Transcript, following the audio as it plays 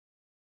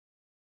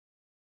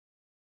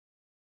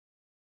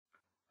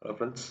Hello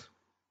friends,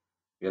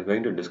 we are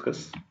going to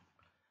discuss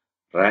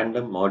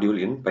random module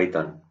in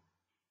Python.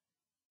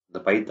 The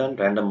Python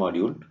random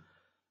module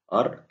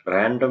are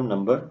random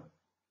number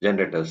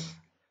generators.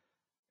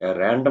 A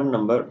random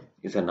number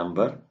is a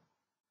number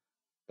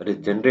that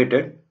is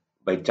generated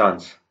by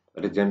chance,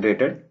 that is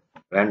generated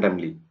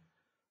randomly.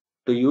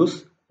 To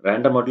use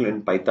random module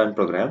in Python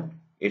program,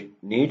 it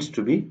needs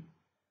to be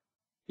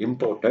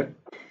imported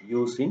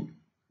using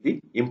the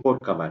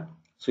import command.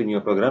 So in your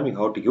program, you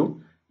have to give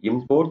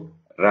import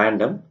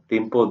random to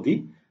import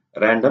the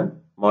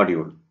random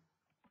module.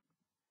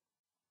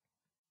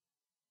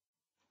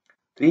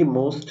 Three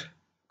most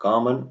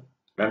common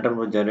random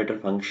number generator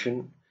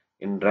function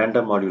in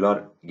random module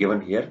are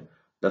given here.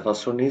 The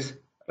first one is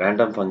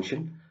random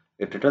function.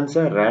 It returns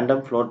a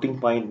random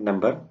floating point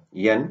number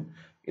n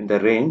in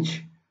the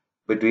range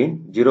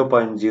between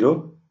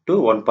 0.0 to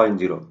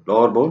 1.0,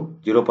 lower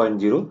bound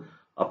 0.0,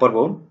 upper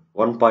bound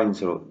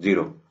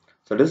 1.0.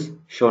 So it is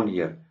shown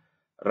here.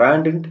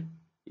 Randint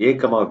a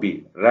comma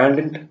b.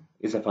 Randint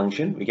is a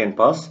function. We can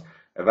pass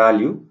a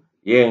value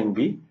a and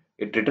b.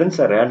 It returns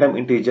a random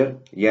integer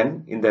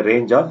n in the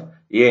range of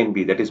a and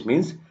b. That is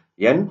means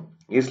n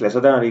is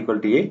lesser than or equal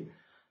to a,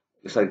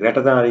 is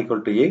greater than or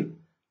equal to a,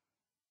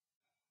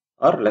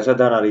 or lesser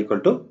than or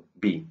equal to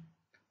b.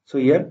 So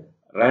here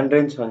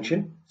randrange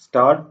function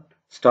start,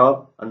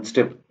 stop and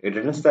step. It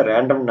returns the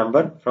random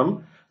number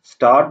from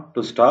start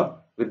to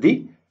stop with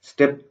the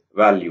step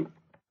value.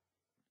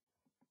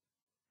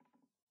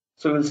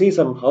 So we'll see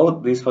some how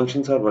these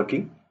functions are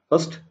working.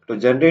 First, to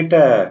generate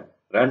a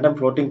random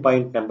floating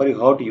point number, you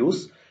have to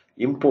use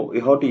import.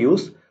 You have to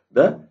use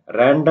the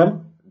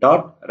random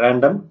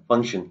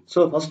function.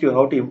 So first, you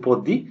have to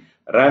import the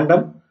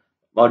random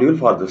module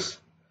for this.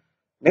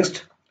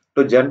 Next,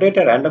 to generate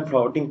a random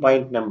floating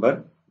point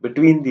number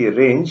between the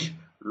range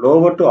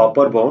lower to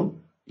upper bound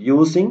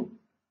using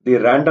the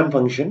random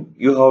function,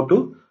 you have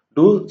to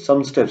do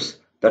some steps.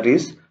 That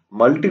is,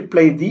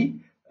 multiply the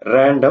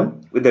random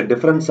with the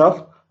difference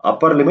of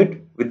upper limit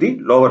with the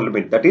lower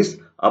limit. That is,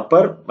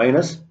 upper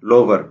minus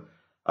lower,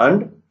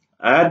 and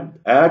add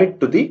it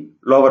to the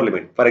lower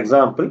limit. For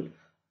example,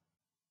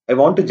 I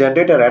want to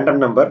generate a random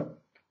number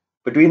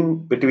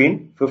between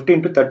 15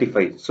 to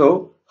 35.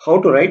 So how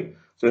to write?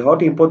 So you have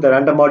to import the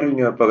random module in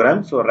your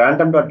program. So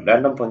random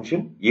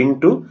function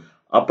into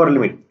upper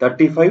limit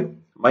 35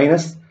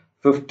 minus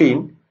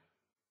 15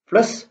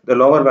 plus the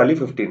lower value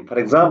 15. For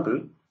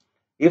example,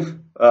 if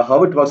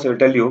how it works, I will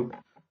tell you.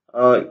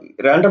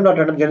 Random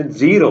generates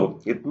 0.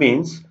 It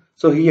means,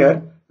 so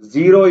here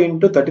 0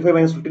 into 35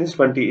 minus 15 is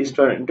 20.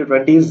 Into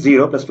 20 is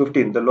 0 plus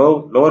 15. The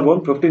lower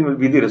one 15 will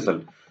be the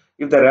result.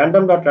 If the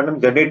random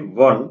generate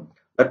 1,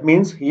 that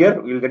means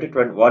here we will get it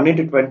 1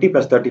 into 20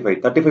 plus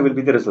 35. 35 will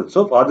be the result.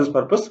 So for this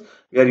purpose,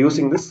 we are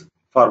using this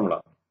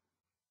formula.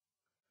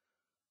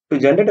 To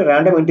generate a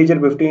random integer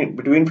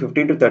between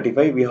 15 to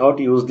 35, we have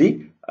to use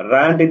the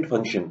randint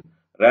function.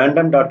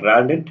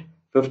 Random.randint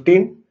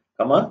 15,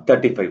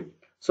 35.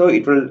 So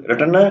it will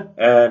return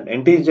an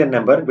integer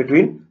number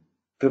between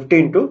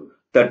 15 to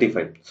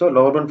 35. So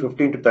lower one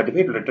 15 to 35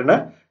 it will return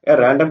a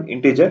random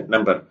integer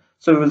number.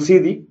 So we will see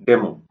the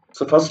demo.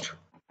 So first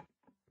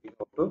we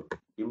have to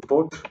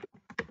import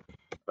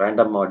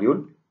random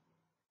module.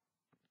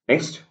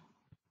 Next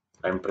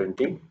I am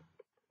printing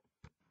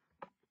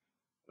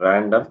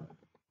random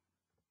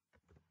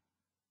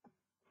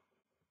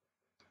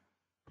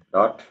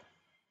dot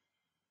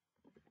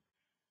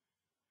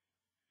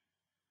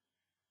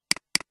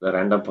the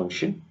random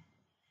function.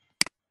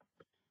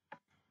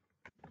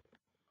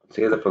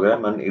 Save the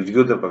program and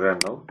execute the program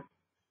now.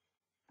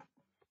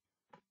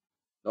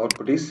 The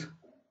output is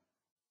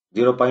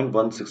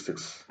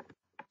 0.166.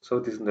 So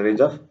this is in the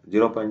range of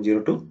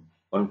 0.0 to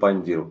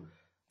 1.0.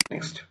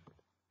 Next,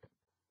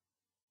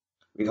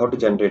 we have to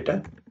generate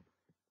a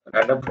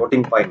random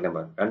floating point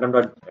number.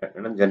 Random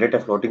generate a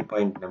floating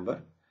point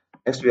number.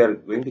 Next, we are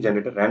going to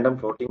generate a random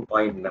floating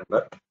point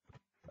number.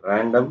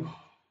 Random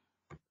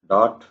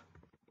dot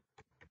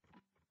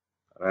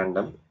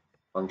random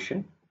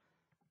function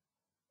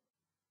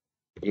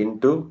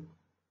into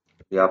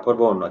the upper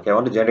bound. Okay, I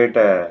want to generate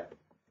a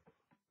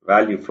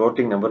value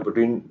floating number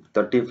between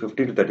 15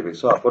 to 35.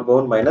 So upper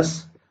bound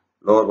minus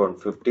lower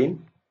bound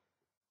 15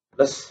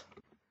 plus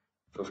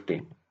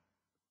 15.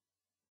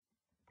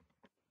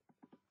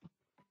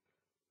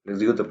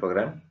 Execute the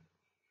program.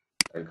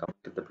 I'll come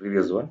to the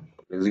previous one.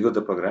 Execute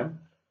the program.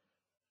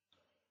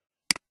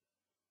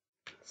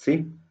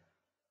 See,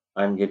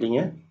 I'm getting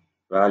a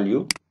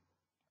value.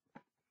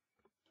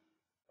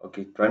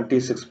 Okay,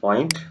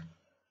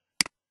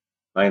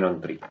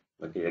 26.913.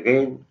 Okay,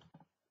 again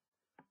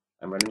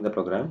I'm running the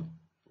program.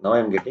 Now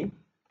I'm getting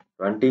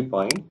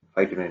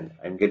 20.529.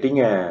 I'm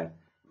getting a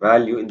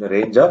value in the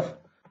range of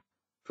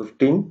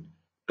 15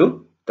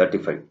 to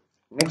 35.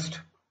 Next,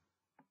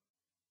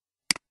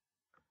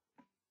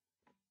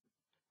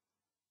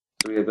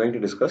 so we are going to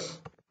discuss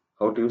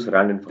how to use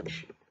random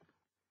function.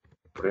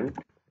 Print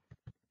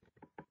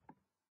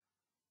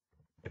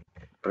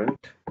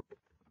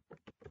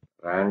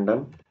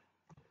random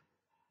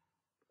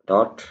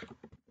dot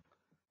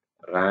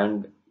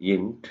rand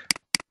int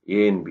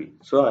a and b.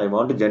 So I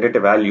want to generate a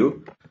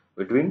value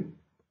between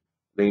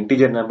the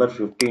integer number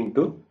 15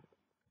 to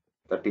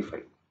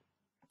 35.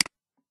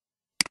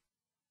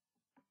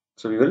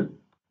 So we will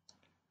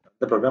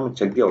the program and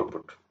check the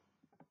output.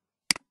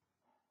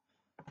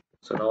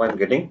 So now I'm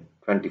getting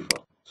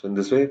 24. So in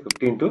this way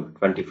 15 to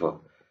 24.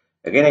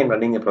 Again I'm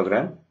running a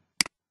program.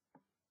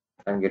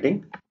 I'm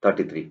getting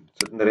 33.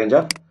 So in the range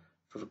of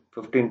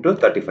 15 to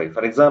 35.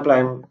 For example,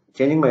 I'm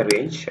changing my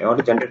range. I want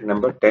to generate a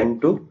number 10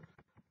 to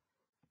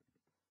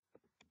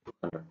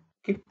 200.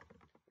 Okay.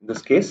 In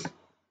this case,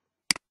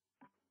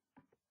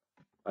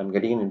 I'm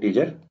getting an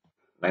integer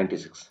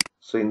 96.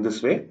 So in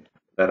this way,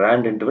 the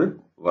rand int will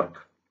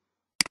work.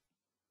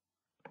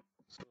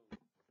 So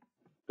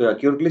to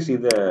accurately see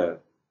the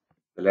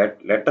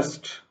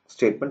latest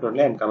statement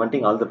only, I'm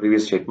commenting all the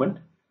previous statement.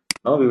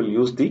 Now we will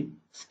use the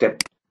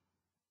step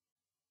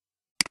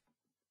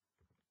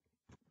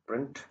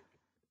print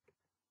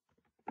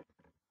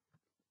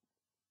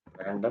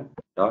random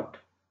dot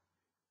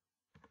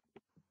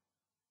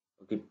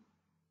okay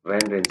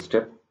rand range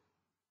step.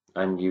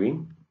 I'm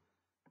giving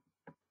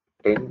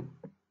 10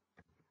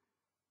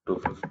 to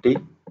 50.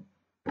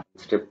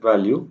 Step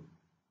value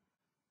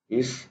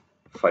is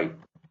 5.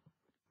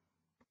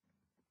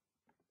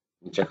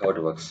 Check how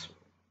it works.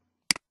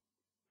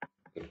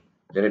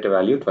 Generate a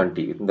value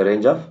 20 in the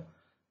range of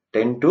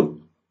 10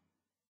 to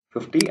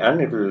 50,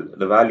 and it will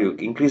the value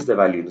increase the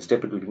value. The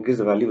step it will increase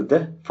the value with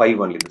the 5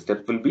 only. The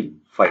step will be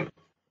 5.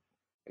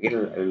 Again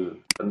I will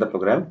run the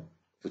program.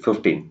 It's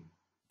 15.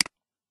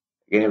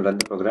 Again I will run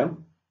the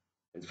program.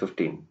 It's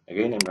 15.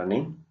 Again I'm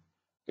running.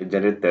 It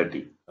generate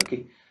 30.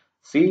 Okay.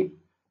 See.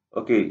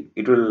 Okay.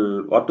 It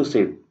will what to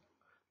say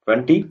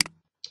 20.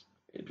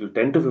 It will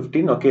 10 to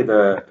 15. Okay,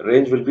 the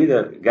range will be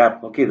the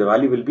gap. Okay, the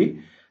value will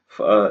be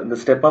in the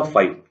step of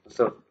 5.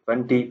 So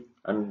 20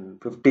 and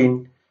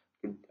 15,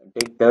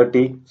 take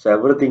 30. So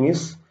everything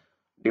is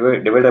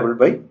dividable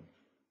by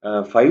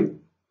 5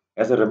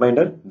 as a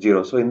reminder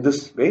 0. So in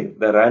this way,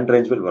 the rand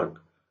range will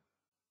work.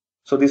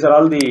 So these are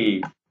all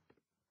the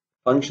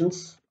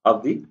functions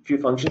of the few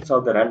functions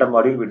of the random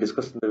module we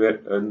discussed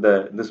in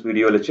this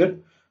video lecture.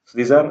 So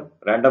these are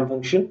random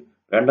function.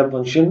 Random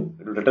function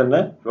will return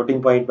a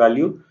floating point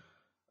value.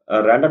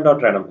 Random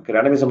dot random. Okay,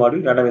 random is a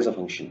module, random is a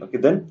function. Okay,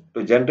 then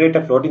to generate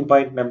a floating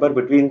point number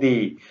between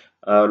the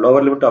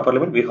lower limit to upper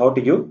limit, we have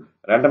to give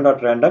random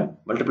dot random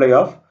multiply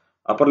of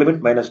upper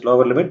limit minus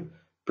lower limit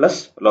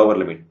plus lower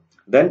limit.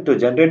 Then to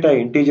generate an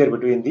integer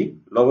between the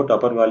lower to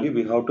upper value,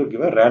 we have to give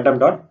a random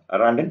dot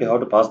random. We have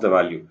to pass the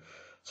value.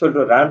 So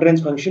to rand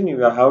range function, you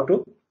have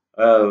to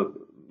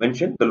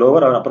mention the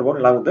lower or upper bound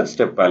along with the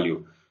step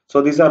value.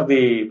 So these are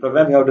the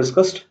program we have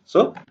discussed.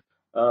 So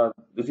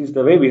this is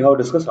the way we have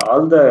discussed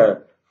all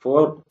the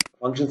 4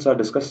 functions are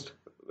discussed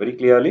very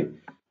clearly.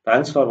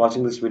 Thanks for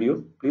watching this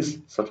video. Please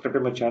subscribe to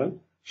my channel,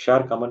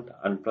 share, comment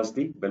and press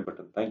the bell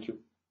button. Thank you.